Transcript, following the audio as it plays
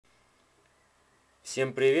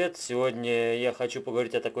Всем привет! Сегодня я хочу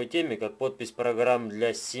поговорить о такой теме, как подпись программ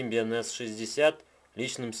для Symbian S60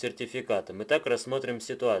 личным сертификатом. Итак, рассмотрим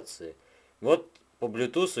ситуации. Вот по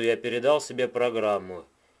Bluetooth я передал себе программу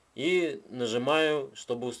и нажимаю,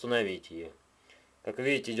 чтобы установить ее. Как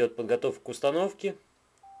видите, идет подготовка к установке.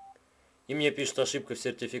 И мне пишут ошибка в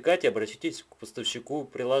сертификате, обратитесь к поставщику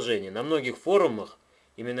приложения. На многих форумах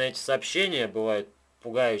именно эти сообщения бывают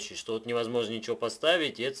пугающие, что вот невозможно ничего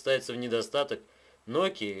поставить, и это ставится в недостаток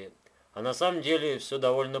Nokia, а на самом деле все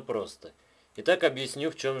довольно просто. Итак,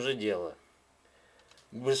 объясню, в чем же дело.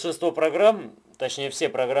 Большинство программ, точнее все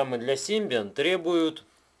программы для Symbian требуют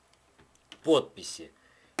подписи.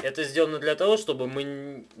 Это сделано для того, чтобы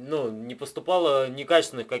не поступало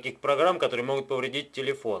некачественных каких-то программ, которые могут повредить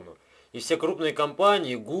телефону. И все крупные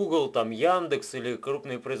компании, Google, там, Яндекс или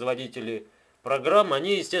крупные производители программ,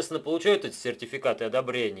 они, естественно, получают эти сертификаты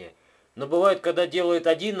одобрения. Но бывает, когда делает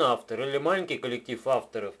один автор или маленький коллектив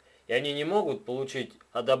авторов, и они не могут получить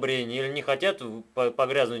одобрение или не хотят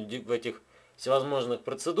погрязнуть в этих всевозможных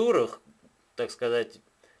процедурах, так сказать,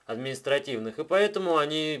 административных, и поэтому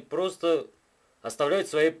они просто оставляют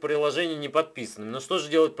свои приложения неподписанными. Но что же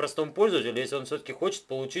делать простому пользователю, если он все-таки хочет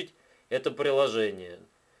получить это приложение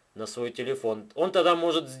на свой телефон? Он тогда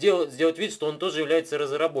может сделать вид, что он тоже является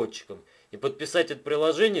разработчиком, и подписать это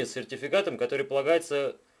приложение с сертификатом, который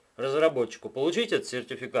полагается разработчику. Получить этот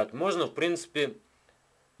сертификат можно, в принципе,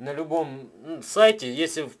 на любом сайте,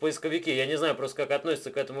 если в поисковике, я не знаю просто, как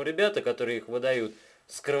относятся к этому ребята, которые их выдают,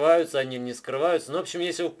 скрываются они, не скрываются. Но, в общем,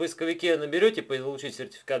 если вы в поисковике наберете «получить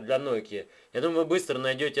сертификат для Nokia», я думаю, вы быстро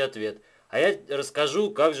найдете ответ. А я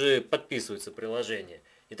расскажу, как же подписывается приложение.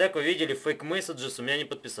 Итак, вы видели Fake Messages, у меня не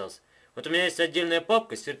подписался. Вот у меня есть отдельная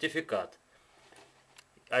папка «Сертификат».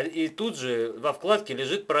 И тут же во вкладке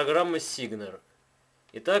лежит программа Signer.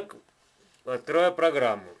 Итак, открываю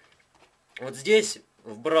программу. Вот здесь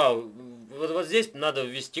вот здесь надо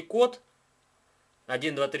ввести код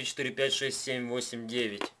 1, 2, 3, 4, 5, 6, 7, 8,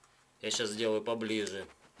 9. Я сейчас сделаю поближе.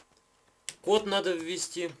 Код надо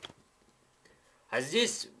ввести. А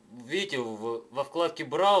здесь, видите, во вкладке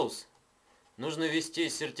 «Браус» нужно ввести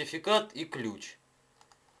сертификат и ключ.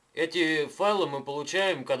 Эти файлы мы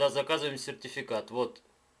получаем, когда заказываем сертификат. Вот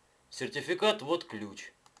сертификат, вот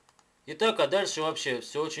ключ. Итак, а дальше вообще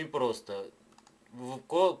все очень просто. В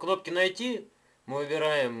кнопке «Найти» мы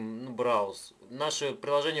выбираем «Браус». Наше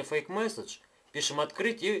приложение Fake Message. Пишем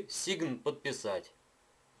 «Открыть» и «Sign» подписать.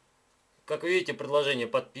 Как видите, предложение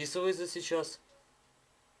подписывается сейчас.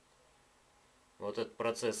 Вот этот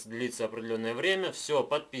процесс длится определенное время. Все,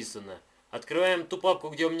 подписано. Открываем ту папку,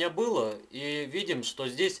 где у меня было, и видим, что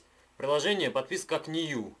здесь приложение подписано как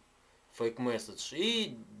New Fake Message.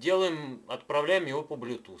 И отправляем его по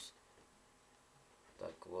Bluetooth.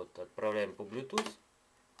 Так, вот, отправляем по Bluetooth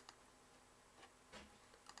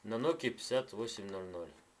на Nokia 5800.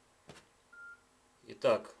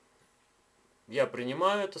 Итак, я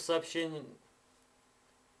принимаю это сообщение.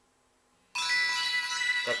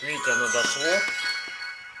 Как видите, оно дошло.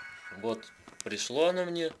 Вот, пришло оно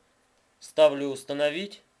мне. Ставлю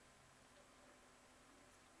 «Установить».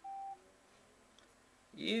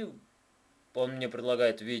 И он мне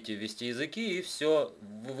предлагает, видите, ввести языки. И все.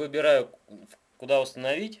 Выбираю, куда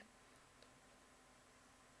установить.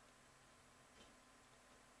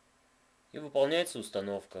 И выполняется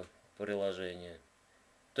установка приложения.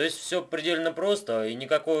 То есть все предельно просто, и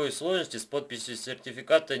никакой сложности с подписью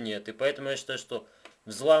сертификата нет. И поэтому я считаю, что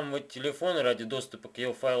взламывать телефон ради доступа к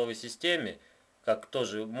его файловой системе, как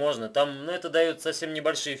тоже можно, там, это дают совсем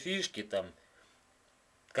небольшие фишки, там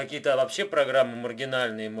какие-то вообще программы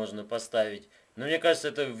маргинальные можно поставить. Но мне кажется,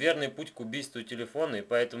 это верный путь к убийству телефона, и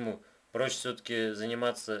поэтому проще все-таки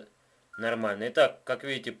заниматься нормально. Итак, как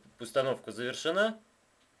видите, установка завершена.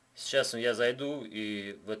 Сейчас я зайду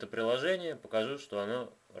и в это приложение покажу, что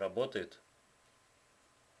оно работает.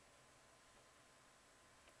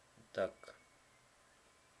 Так.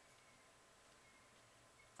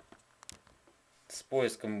 С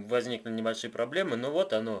поиском возникли небольшие проблемы, но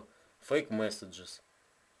вот оно, Fake Messages.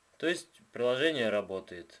 То есть приложение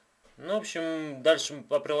работает. Ну, в общем, дальше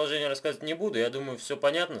по приложению рассказывать не буду. Я думаю, все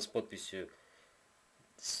понятно с подписью,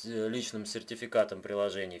 с личным сертификатом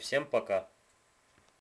приложений. Всем пока.